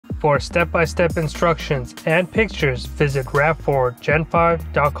For step-by-step instructions and pictures, visit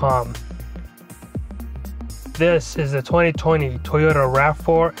rav4gen5.com. This is the 2020 Toyota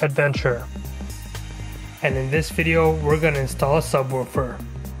Rav4 Adventure. And in this video, we're going to install a subwoofer.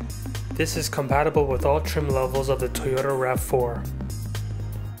 This is compatible with all trim levels of the Toyota Rav4.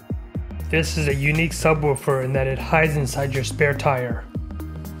 This is a unique subwoofer in that it hides inside your spare tire.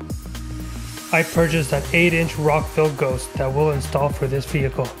 I purchased an 8-inch Rockville Rockghost that we'll install for this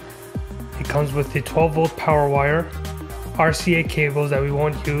vehicle. It comes with the 12-volt power wire, RCA cables that we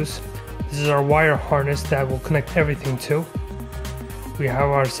won't use. This is our wire harness that will connect everything to. We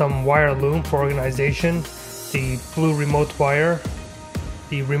have some wire loom for organization, the blue remote wire,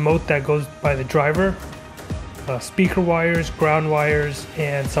 the remote that goes by the driver, speaker wires, ground wires,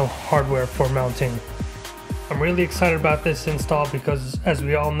 and some hardware for mounting. I'm really excited about this install because, as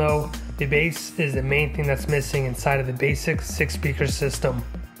we all know, the bass is the main thing that's missing inside of the basic 6-speaker system.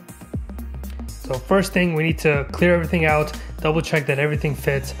 So first thing, we need to clear everything out, double check that everything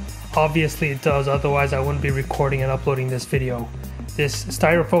fits. Obviously it does, otherwise I wouldn't be recording and uploading this video. This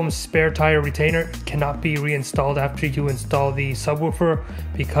styrofoam spare tire retainer cannot be reinstalled after you install the subwoofer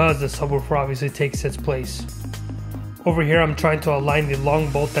because the subwoofer obviously takes its place. Over here I'm trying to align the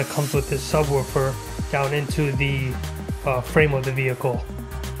long bolt that comes with this subwoofer down into the frame of the vehicle.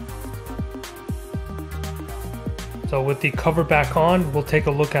 So with the cover back on, we'll take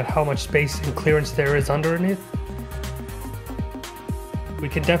a look at how much space and clearance there is underneath. We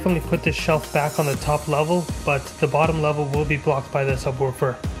can definitely put this shelf back on the top level, but the bottom level will be blocked by the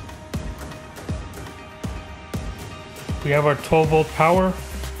subwoofer. We have our 12-volt power.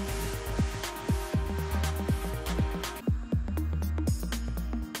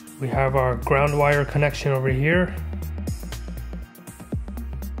 We have our ground wire connection over here.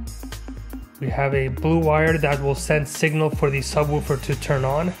 We have a blue wire that will send signal for the subwoofer to turn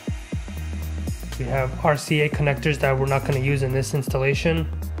on. We have RCA connectors that we're not going to use in this installation.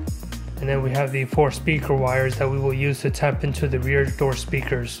 And then we have the 4 speaker wires that we will use to tap into the rear door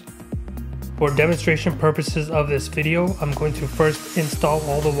speakers. For demonstration purposes of this video, I'm going to first install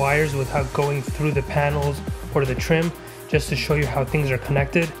all the wires without going through the panels or the trim, just to show you how things are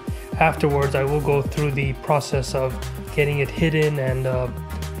connected. Afterwards, I will go through the process of getting it hidden and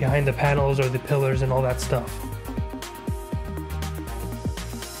behind the panels or the pillars and all that stuff.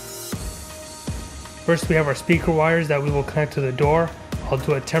 First, we have our speaker wires that we will connect to the door. I'll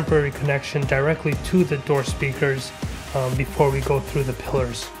do a temporary connection directly to the door speakers before we go through the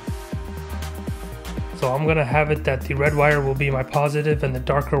pillars. So I'm going to have it that the red wire will be my positive and the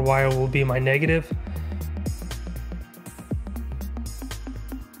darker wire will be my negative.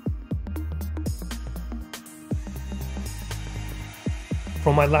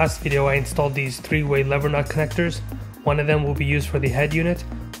 For my last video, I installed these 3-way lever nut connectors. One of them will be used for the head unit,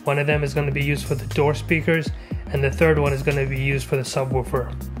 one of them is going to be used for the door speakers, and the third one is going to be used for the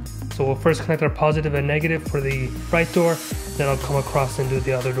subwoofer. So we'll first connect our positive and negative for the right door, then I'll come across and do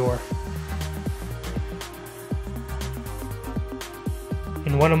the other door.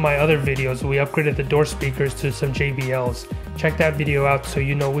 In one of my other videos, we upgraded the door speakers to some JBLs. Check that video out so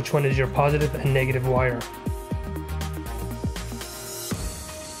you know which one is your positive and negative wire.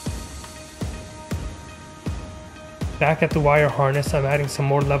 Back at the wire harness, I'm adding some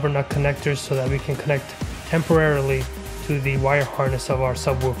more lever nut connectors so that we can connect temporarily to the wire harness of our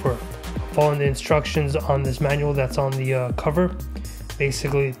subwoofer. Following the instructions on this manual that's on the cover.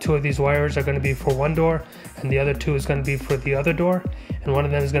 Basically, 2 of these wires are going to be for one door and the other 2 is going to be for the other door, and one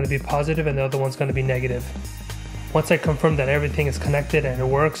of them is going to be positive and the other one's going to be negative. Once I confirm that everything is connected and it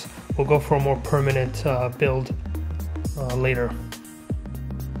works, we'll go for a more permanent build later.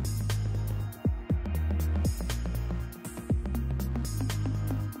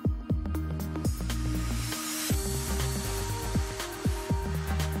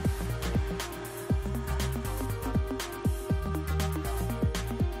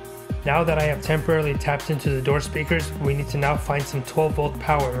 Now that I have temporarily tapped into the door speakers, we need to now find some 12-volt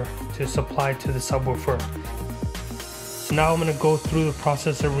power to supply to the subwoofer. So now I'm going to go through the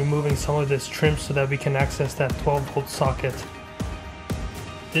process of removing some of this trim so that we can access that 12-volt socket.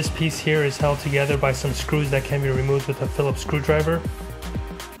 This piece here is held together by some screws that can be removed with a Phillips screwdriver.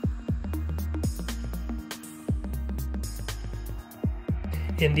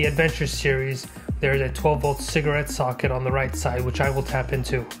 In the Adventure series, there is a 12-volt cigarette socket on the right side, which I will tap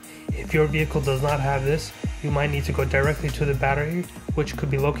into. If your vehicle does not have this, you might need to go directly to the battery, which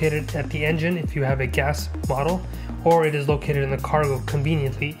could be located at the engine if you have a gas model, or it is located in the cargo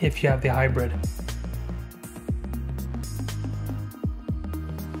conveniently if you have the hybrid.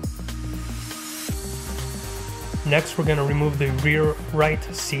 Next, we're going to remove the rear right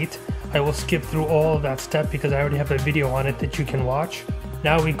seat. I will skip through all of that step because I already have a video on it that you can watch.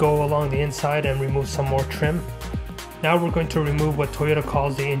 Now we go along the inside and remove some more trim. Now we're going to remove what Toyota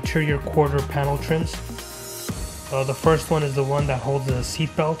calls the interior quarter panel trims. The first one is the one that holds the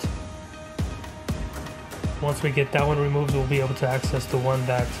seat belt. Once we get that one removed, we'll be able to access the one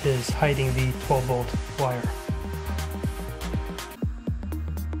that is hiding the 12-volt wire.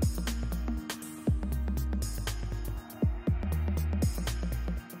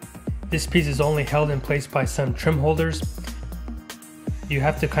 This piece is only held in place by some trim holders. You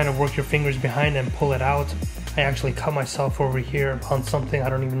have to kind of work your fingers behind and pull it out. I actually cut myself over here on something, I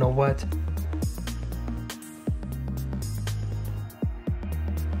don't even know what.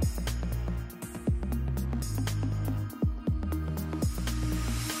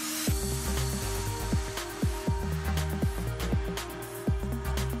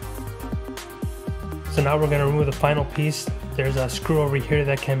 So now we're going to remove the final piece. There's a screw over here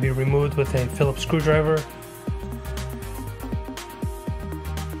that can be removed with a Phillips screwdriver.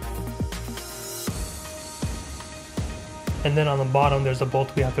 And then on the bottom there's a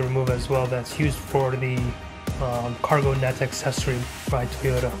bolt we have to remove as well that's used for the cargo net accessory by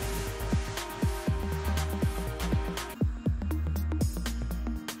Toyota.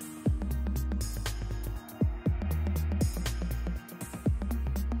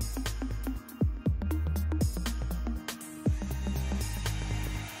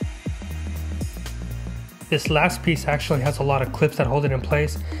 This last piece actually has a lot of clips that hold it in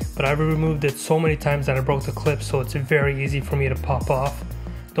place, but I've removed it so many times that I broke the clips, so it's very easy for me to pop off.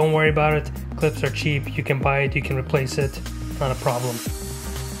 Don't worry about it, clips are cheap, you can buy it, you can replace it, not a problem.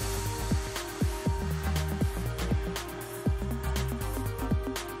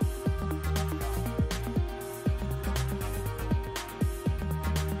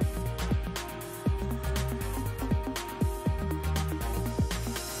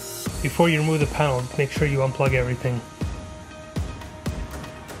 Before you remove the panel, make sure you unplug everything.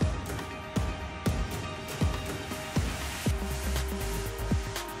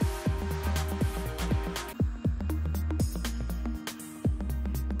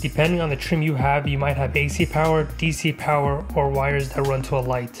 Depending on the trim you have, you might have AC power, DC power, or wires that run to a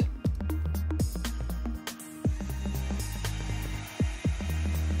light.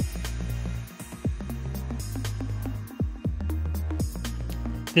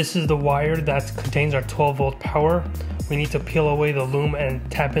 This is the wire that contains our 12-volt power. We need to peel away the loom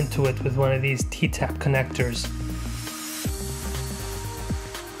and tap into it with one of these T-tap connectors.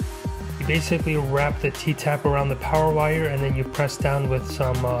 You basically wrap the T-tap around the power wire and then you press down with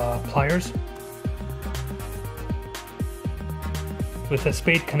some pliers. With a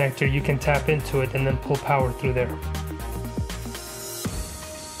spade connector, you can tap into it and then pull power through there.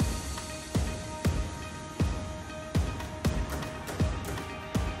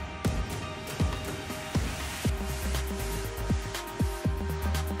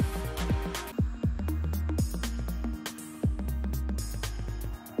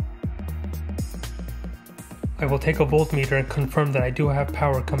 I will take a voltmeter and confirm that I do have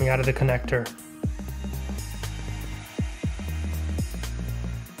power coming out of the connector.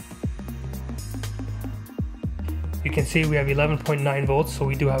 You can see we have 11.9 volts, so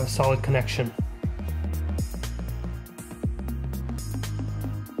we do have a solid connection.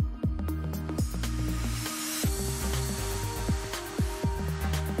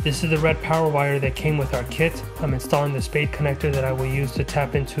 This is the red power wire that came with our kit. I'm installing the spade connector that I will use to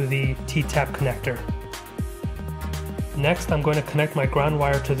tap into the T-tap connector. Next, I'm going to connect my ground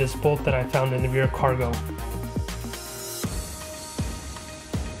wire to this bolt that I found in the rear cargo.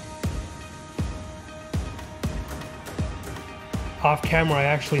 Off camera, I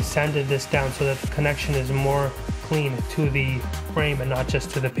actually sanded this down so that the connection is more clean to the frame and not just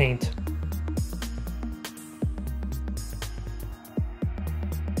to the paint.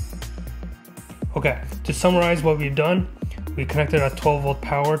 Okay, to summarize what we've done, we connected our 12-volt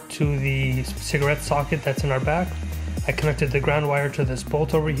power to the cigarette socket that's in our back. I connected the ground wire to this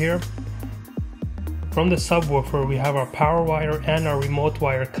bolt over here. From the subwoofer, we have our power wire and our remote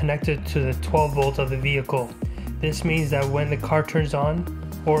wire connected to the 12 volt of the vehicle. This means that when the car turns on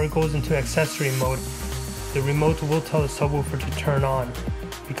or it goes into accessory mode, the remote will tell the subwoofer to turn on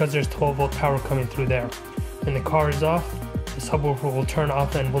because there's 12 volt power coming through there. When the car is off, the subwoofer will turn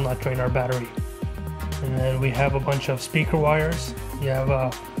off and will not drain our battery. And then we have a bunch of speaker wires. You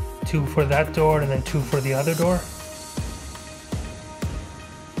have 2 for that door and then 2 for the other door.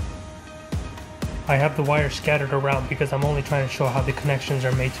 I have the wires scattered around because I'm only trying to show how the connections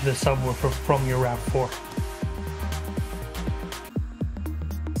are made to the subwoofer from your Rav4.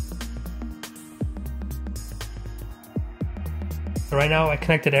 Right now I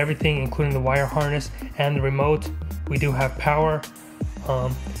connected everything, including the wire harness and the remote. We do have power.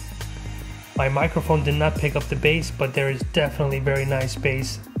 My microphone did not pick up the bass, but there is definitely very nice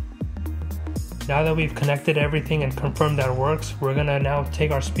bass. Now that we've connected everything and confirmed that it works, we're gonna now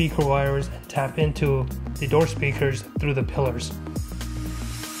take our speaker wires and tap into the door speakers through the pillars.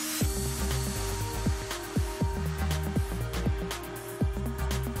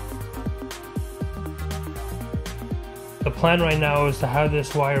 The plan right now is to have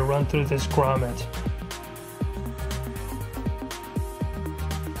this wire run through this grommet.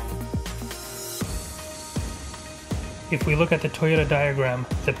 If we look at the Toyota diagram,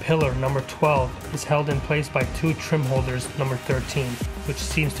 the pillar number 12 is held in place by two trim holders number 13, which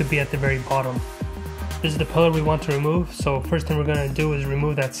seems to be at the very bottom. This is the pillar we want to remove, so first thing we're going to do is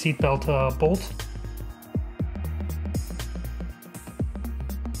remove that seatbelt bolt.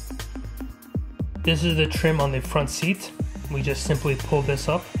 This is the trim on the front seat. We just simply pull this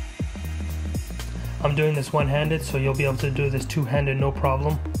up. I'm doing this one-handed, so you'll be able to do this two-handed no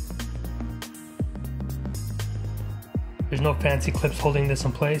problem. There's no fancy clips holding this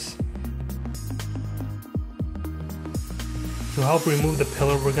in place. To help remove the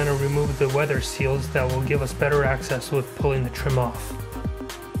pillar, we're going to remove the weather seals that will give us better access with pulling the trim off.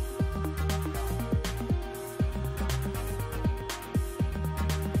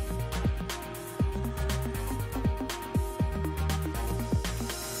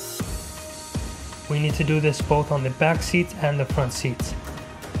 We need to do this both on the back seats and the front seats.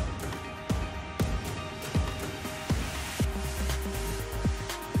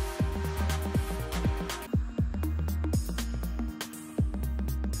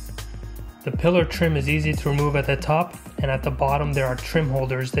 The pillar trim is easy to remove at the top, and at the bottom there are trim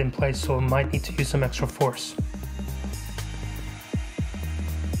holders in place, so it might need to use some extra force.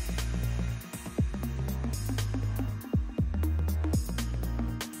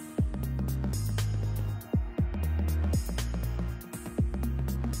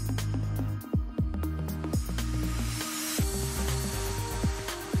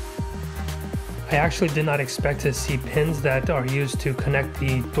 I actually did not expect to see pins that are used to connect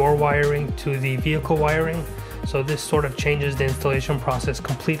the door wiring to the vehicle wiring, so this sort of changes the installation process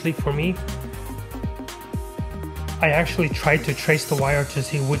completely for me. I actually tried to trace the wire to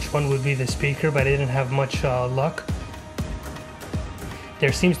see which one would be the speaker, but I didn't have much luck.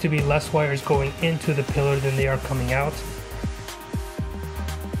 There seems to be less wires going into the pillar than they are coming out.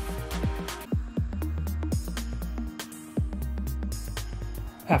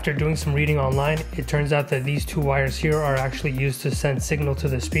 After doing some reading online, it turns out that these two wires here are actually used to send signal to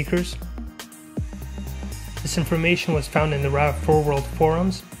the speakers. This information was found in the Rav4 World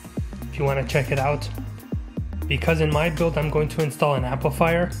forums, if you want to check it out. Because in my build I'm going to install an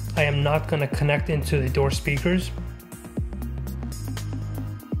amplifier, I am not going to connect into the door speakers.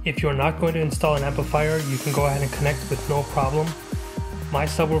 If you're not going to install an amplifier, you can go ahead and connect with no problem. My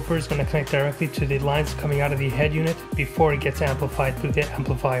subwoofer is going to connect directly to the lines coming out of the head unit before it gets amplified through the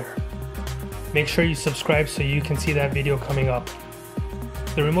amplifier. Make sure you subscribe so you can see that video coming up.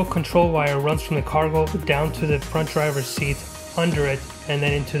 The remote control wire runs from the cargo down to the front driver's seat, under it, and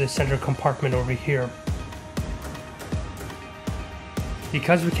then into the center compartment over here.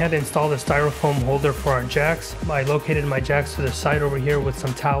 Because we can't install the styrofoam holder for our jacks, I located my jacks to the side over here with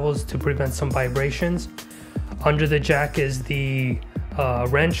some towels to prevent some vibrations. Under the jack is the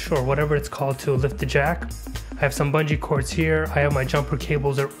wrench or whatever it's called to lift the jack. I have some bungee cords here. I have my jumper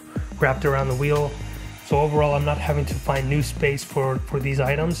cables wrapped around the wheel. So overall, I'm not having to find new space for these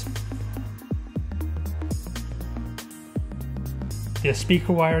items. The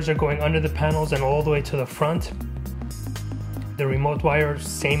speaker wires are going under the panels and all the way to the front. The remote wire,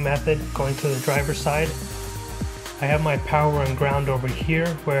 same method, going to the driver's side. I have my power and ground over here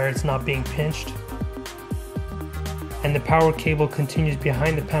where it's not being pinched. And the power cable continues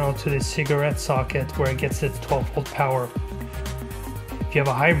behind the panel to the cigarette socket where it gets its 12-volt power. If you have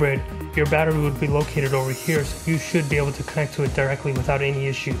a hybrid, your battery would be located over here, so you should be able to connect to it directly without any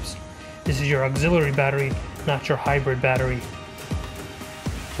issues. This is your auxiliary battery, not your hybrid battery.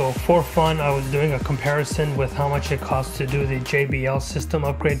 So for fun, I was doing a comparison with how much it costs to do the JBL system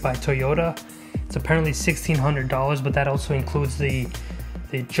upgrade by Toyota. It's apparently $1,600, but that also includes the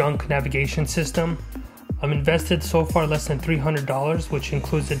junk navigation system. I'm invested so far less than $300, which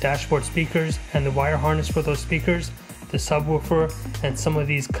includes the dashboard speakers and the wire harness for those speakers, the subwoofer, and some of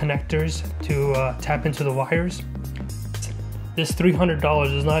these connectors to tap into the wires. This $300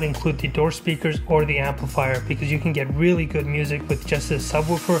 does not include the door speakers or the amplifier, because you can get really good music with just the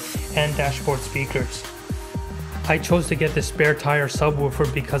subwoofer and dashboard speakers. I chose to get the spare tire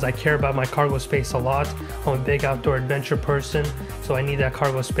subwoofer because I care about my cargo space a lot. I'm a big outdoor adventure person, so I need that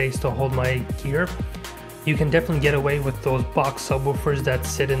cargo space to hold my gear. You can definitely get away with those box subwoofers that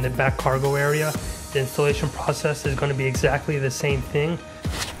sit in the back cargo area. The installation process is going to be exactly the same thing.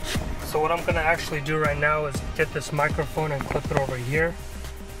 So what I'm going to actually do right now is get this microphone and clip it over here.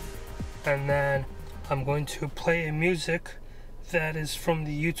 And then I'm going to play a music that is from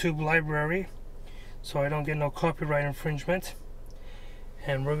the YouTube library, so I don't get no copyright infringement.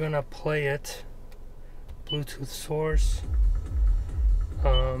 And we're gonna play it Bluetooth source.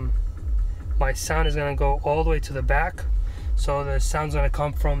 My sound is gonna go all the way to the back, so the sound's gonna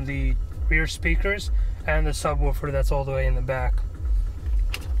come from the rear speakers and the subwoofer that's all the way in the back.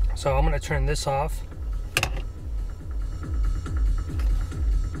 So I'm gonna turn this off.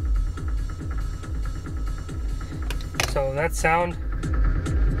 So that sound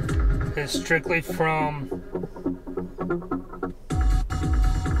is strictly from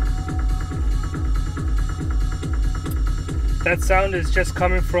just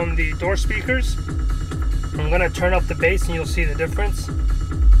coming from the door speakers. I'm gonna turn up the bass and you'll see the difference.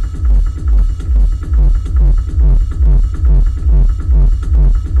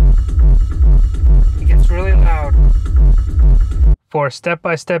 It gets really loud. For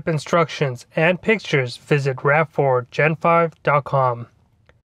step-by-step instructions and pictures, visit Rav4Gen5.com.